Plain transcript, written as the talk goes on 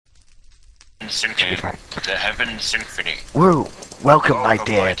Symphony. fine. The Heaven Symphony. Woo! Welcome, my Welcome,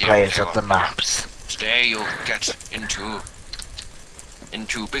 dear my dear players of the player. maps. Today you'll get into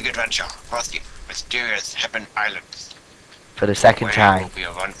big adventure across the mysterious Heaven Islands. For the second Where time. will be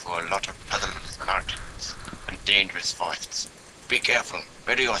a run for a lot of perilous mountains and dangerous forests. Be careful.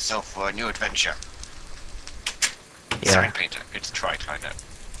 Ready yourself for a new adventure. Yeah. Sign painter. It's try now.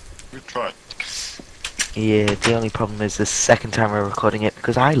 You try. Yeah, the only problem is the second time we're recording it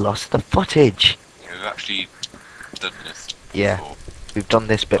because I lost the footage. You've actually done this Yeah. before. We've done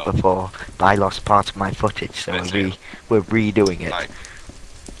this bit before, but I lost part of my footage, so we're redoing it. Like,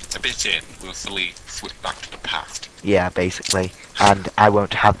 a bit in, we'll slowly switch back to the past. Yeah, basically. And I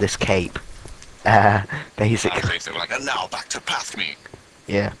won't have this cape. Basically. So we're like, and now back to past me.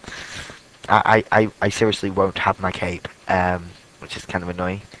 Yeah. I seriously won't have my cape, which is kind of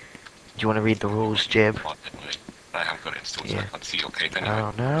annoying. Do you want to read the rules, Jib? I haven't got it installed, so I can't see your cape anyway.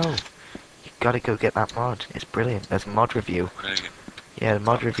 Oh no. You gotta go get that mod. It's brilliant. There's a mod review. Really? Yeah, the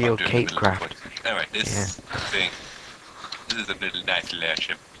mod review of cape craft. Anyway, this thing, this is a little nice little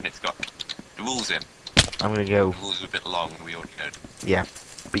airship, and it's got the rules in. I'm gonna go. The rules are a bit long, we already know. Yeah.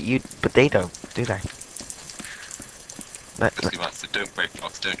 But they don't, do they? Because so don't break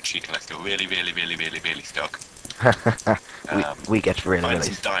blocks, don't cheat unless you're really stuck. we get really find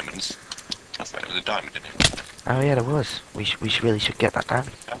some diamonds. That's right, there was a diamond in it. Oh yeah, there was. We really should get that down.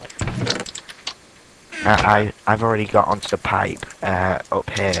 I've already got onto the pipe up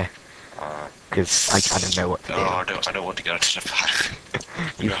here because I kind of know what to do. I don't want to get onto the pipe.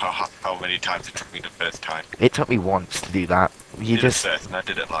 You know how many times it took me the first time. It took me once to do that. You did just it first, and I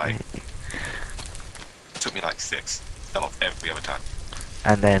did it like it took me like 6. Fell off every other time.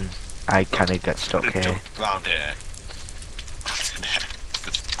 And then I kind of got stuck here. Round here.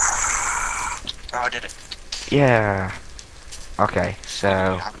 Oh, I did it. Yeah. Okay, so.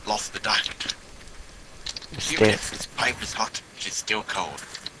 You haven't lost the diamond. Even if this pipe is hot, it is still cold.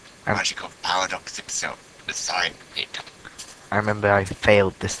 Magic of paradox itself. The sign it. I remember I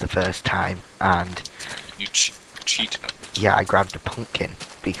failed this the first time, and you cheated. Yeah, I grabbed a pumpkin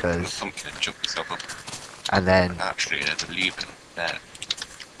because. Pumpkin and jumped yourself up. And then. Actually, there's a lever there.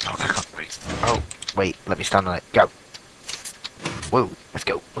 Oh, wait, let me stand on it. Go. Whoa, let's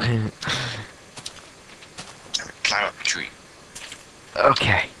go. Climb up the tree.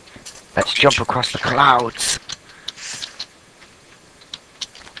 Okay, let's jump across the clouds.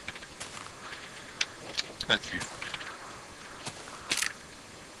 Thank you.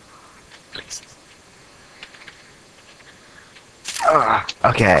 Places.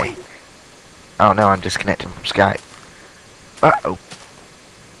 Okay. Oh no, I'm disconnecting from Skype. Uh-oh.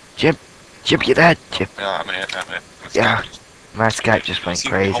 Jib, you dead? Jib. Yeah, I'm here. Yeah, my Skype just went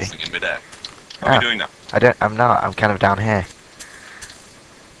crazy. What are you doing now? I'm not, I'm kind of down here.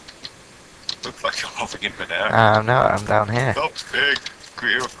 Looks like you're hovering in midair. No, I'm down here. That's big.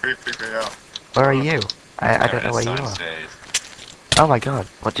 Creepy out. Where are you? I don't know where you are. Oh my god,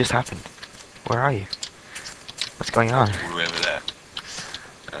 what just happened? Where are you? What's going on? We're over there.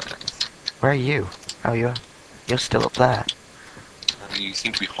 Where are you? Oh, you're still up there. You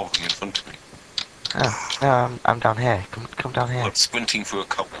seem to be hovering in front of me. Oh, no, I'm down here. Come down here. I'm squinting through a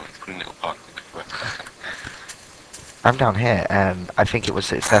couple of little park. I'm down here. I think it was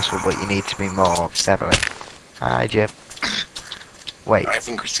successful, but you need to be more Beverly. Hi, Jim. Wait. I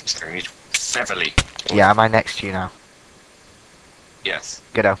think we're successful. Beverly. Yeah, am I next to you now? Yes.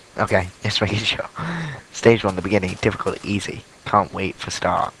 Goodo. Okay, just making sure. Stage 1, the beginning. Difficult, easy. Can't wait for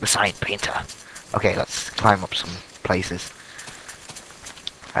start. The sign painter. Okay, let's climb up some places.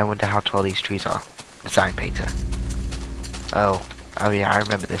 I wonder how tall these trees are. The sign painter. Oh yeah, I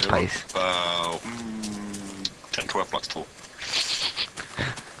remember this place. 10, 12 blocks tall.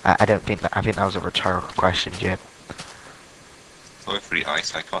 I don't think that. I think that was a rhetorical question, Jim. Sorry for the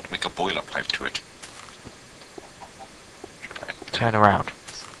ice. I can't make a boiler pipe to it. Turn around.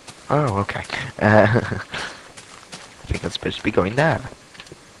 Oh, okay. I think that's supposed to be going there.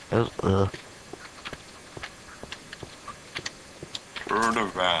 Turn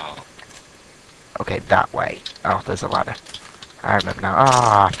around. Okay, that way. Oh, there's a ladder. I remember now.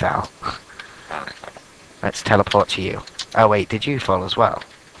 Ah, I fell. Let's teleport to you. Oh wait, did you fall as well?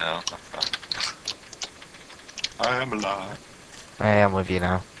 No, I fell. I am alive. I am with you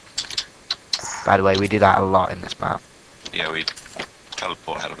now. By the way, we do that a lot in this map. Yeah, we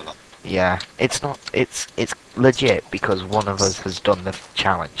teleport hell of a lot. Yeah, it's not. It's legit because one of us has done the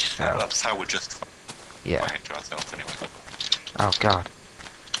challenge. So yeah, that's how we're just. Yeah. To ourselves anyway. Oh god.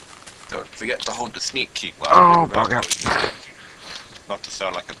 Don't forget to hold the sneak key. Oh bugger. Not to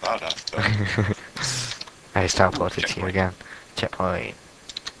sound like a badass, but. I just teleported to you again. Checkpoint.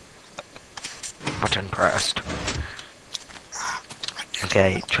 Button pressed.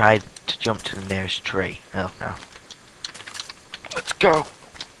 Okay, try to jump to the nearest tree. Oh no. Let's go!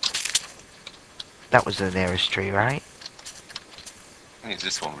 That was the nearest tree, right? I think it's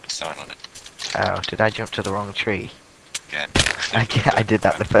this one with the sign on it. Oh, did I jump to the wrong tree? Again. I did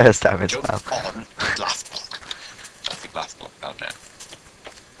that the first time as Jump well. on the glass block. That's the glass block down there.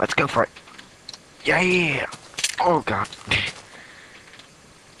 Let's go for it. Yeah! Oh god.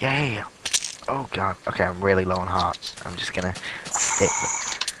 Yeah! Oh god. Okay, I'm really low on hearts. I'm just gonna hit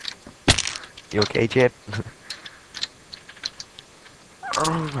them. You okay, Jib?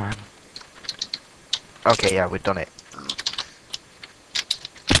 Oh man. Okay, yeah, we've done it.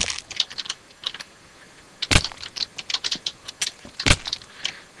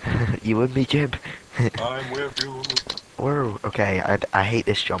 You with me, Jib? I'm with you. Whoa, okay, I hate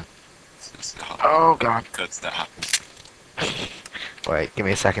this jump. It's the hard Oh god. cuts that happens. Wait, give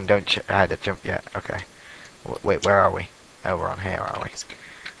me a second, don't hide the jump yet. Okay. Wait, where are we? Oh, we're on here, are we?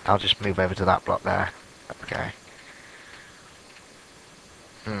 I'll just move over to that block there. Okay.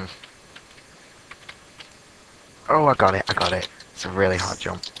 Hmm. Oh, I got it. It's a really hard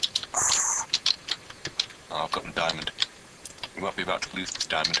jump. Oh, I've got the diamond. We might be about to lose this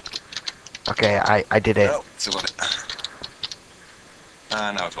diamond. Okay, I did it. Oh, still got it.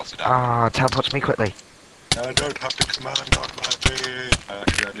 Ah, now I've lost the diamond. Ah, teleport me quickly. I don't have the command on my way. How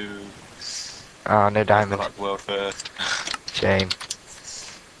should I do? Oh, no diamond. Like world first. Shame.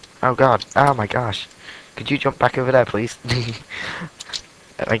 Oh god. Oh my gosh. Could you jump back over there, please?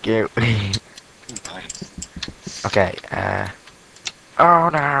 Thank you. Nice. Okay, Oh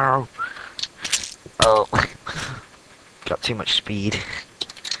no! Oh. Got too much speed.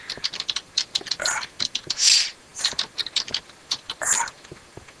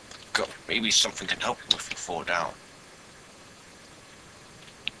 God, maybe something can help you if you fall down.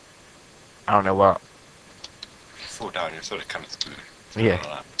 I don't know what. If you fall down, you're sort of kind of screwed.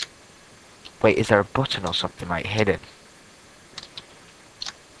 Yeah. Wait, is there a button or something like hidden?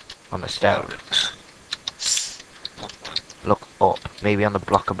 On the stone? Look up. Maybe on the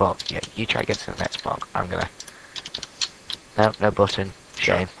block above. Yeah, you try to get to the next block. I'm gonna... No, no button.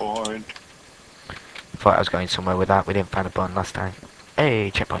 Shame. Checkpoint. Thought I was going somewhere with that. We didn't find a button last time. Hey,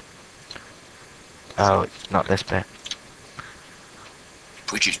 checkpoint. Oh, it's not this bit.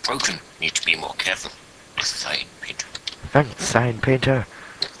 Bridge is broken. Need to be more careful. Sign painter. Thanks, sign painter.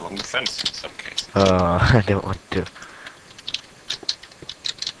 Along the fence in some cases. Oh, I don't want to.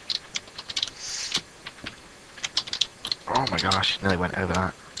 Oh my gosh, nearly went over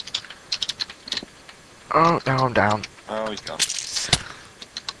that. Oh, now I'm down. Oh, he's gone.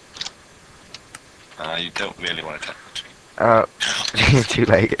 You don't really want to touch the tree. Too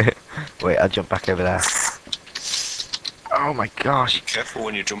late. Wait, I'll jump back over there. Oh my gosh. Be careful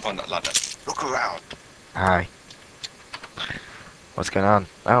when you jump on that ladder. Look around. Hi. What's going on?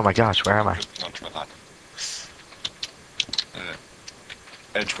 Oh my gosh, where am I? Jumping onto a ladder.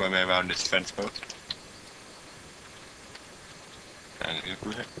 Edge my way around this fence post. And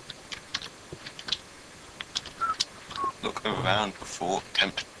look around before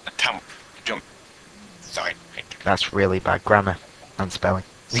attempt to jump. Sign painter. That's really bad grammar and spelling.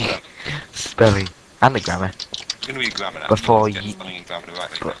 So, Spelling and the grammar. it's going to be grammar now. Before Get you- spelling and grammar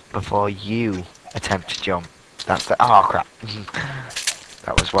right. Before you attempt to jump. That's the... Oh crap.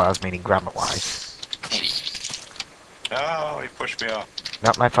 That was what I was meaning grammar-wise. Oh, he pushed me off.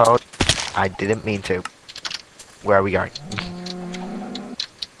 Not my fault. I didn't mean to. Where are we going?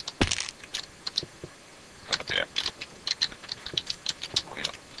 Oh dear.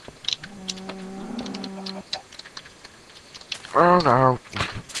 Oh no.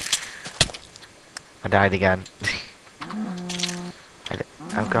 I died again.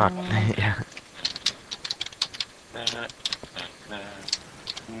 Oh god. Yeah.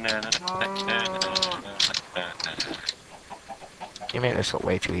 You made this look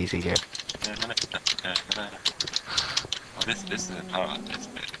way too easy, dude. Oh, this isn't hard, this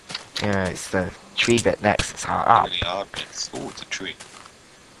bit. Yeah, it's the tree bit next. It's hard. It's Oh, really hard bits. Oh, it's a tree.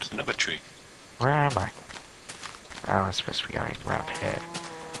 It's another tree. where am I? Oh, I'm supposed to be going around here.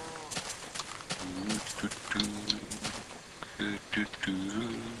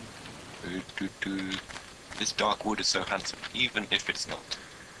 This dark wood is so handsome, even if it's not.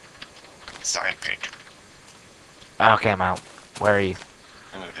 Sign painter. Okay, I'm out. Where are you?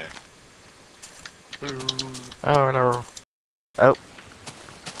 I'm over here. Oh no. Oh.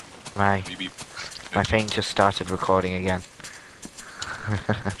 My Maybe. thing just started recording again.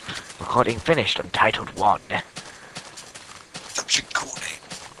 Recording finished, Untitled 1. Such a cool name.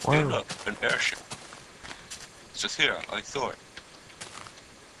 Whoa. Hey, look, an airship. It's just here. I saw it.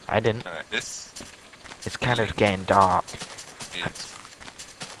 I didn't. Alright, this It's kind of getting dark. is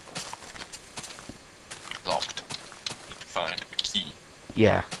locked. Need to find a key.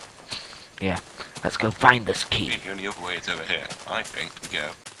 Yeah. Yeah. Let's go find this key. The only other way is over here. I think we go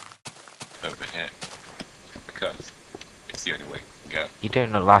over here. Because it's the only way we can go. You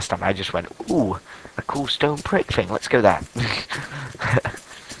don't know, last time I just went, ooh, a cool stone brick thing, let's go there.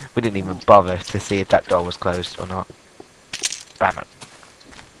 We didn't even bother to see if that door was closed or not. Damn it.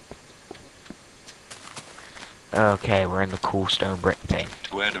 Okay, we're in the cool stone brick thing.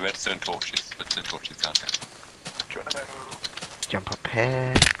 To where the redstone torches. Redstone torches down here. Jump up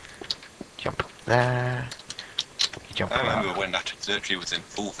here. Jump up there. You jump I remember up. when that observatory was in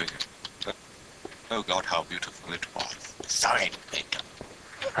full vigor. But, oh god, how beautiful it was. The sign painter.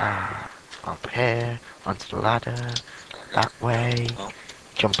 Up here. Onto the ladder. That way. Oh.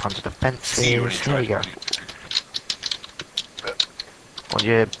 Jump onto the fences. See you when you Here we go. try. On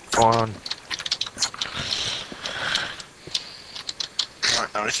your on.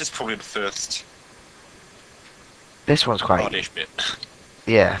 Right, now this is probably the first This one's quite. hardish bit.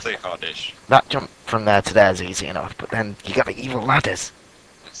 Yeah. Say hardish. That jump from there to there is easy enough, but then you got the evil ladders.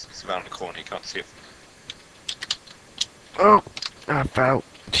 It's around the corner, you can't see it. Oh, I fell.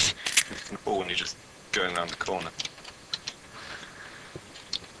 You can fall when you're just going around the corner.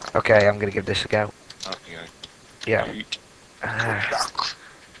 Okay, I'm gonna give this a go. Okay. Yeah. Right.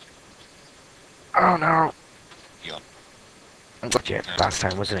 Oh no. Yawn. I got you last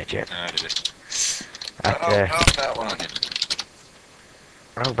time, wasn't it, Jim? I did it. After. That one I did.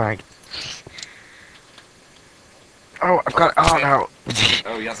 Oh my. Oh, I've got it. Oh no.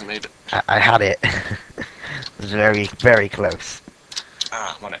 Oh, he hasn't made it. I had it. It was very, very close.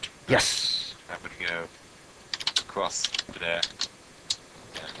 Ah, I'm on it. Yes. I'm gonna go across to there.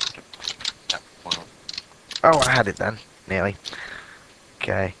 That one. Oh, I had it then. Nearly.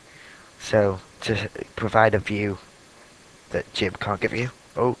 Okay. So, to provide a view that Jim can't give you.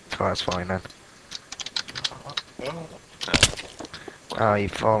 Oh, that's fine then. Oh,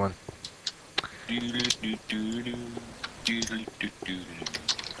 you've fallen.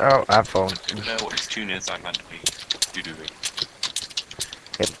 Oh, I've fallen. I don't know what this tune is I'm meant to be doing.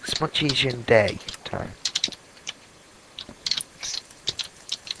 It's much easier in day time.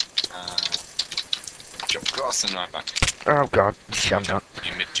 Jump across and right back. Oh god, I'm not.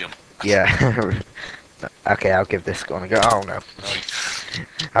 You mid-jump. Yeah. Okay, I'll give this one a go. Oh no.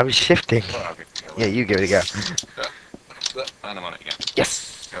 I was shifting. Yeah, you give it a go. And I'm on it again.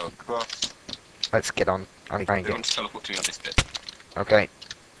 Yes! Go across. Let's get on. I'm trying to Everyone's get. teleport to me on this bit. Okay.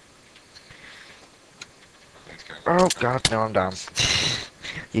 Let's go. Oh god, no, I'm down.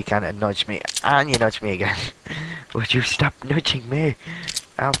 You kind of nudged me, and you nudged me again. Would you stop nudging me?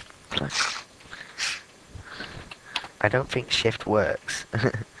 Oh. I don't think shift works.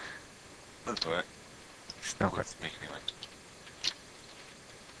 That's alright. It's not good. Let's make it anyway.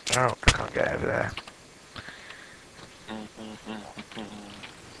 Oh, I can't get over there.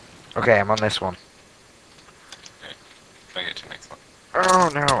 Okay, I'm on this one. Bring it to the next one. Oh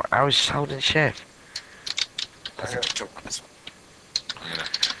no, I was holding shift. I'm gonna jump on this one. I'm gonna...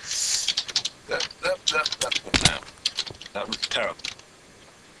 Now. That was terrible.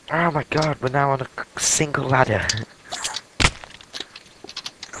 Oh my god, we're now on a single ladder.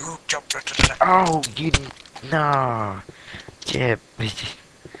 Who jumped into the... Oh, you... No. Jib.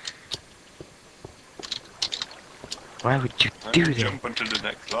 Why would you do that? Jump onto the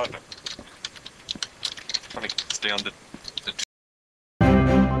next ladder. Trying to stay on the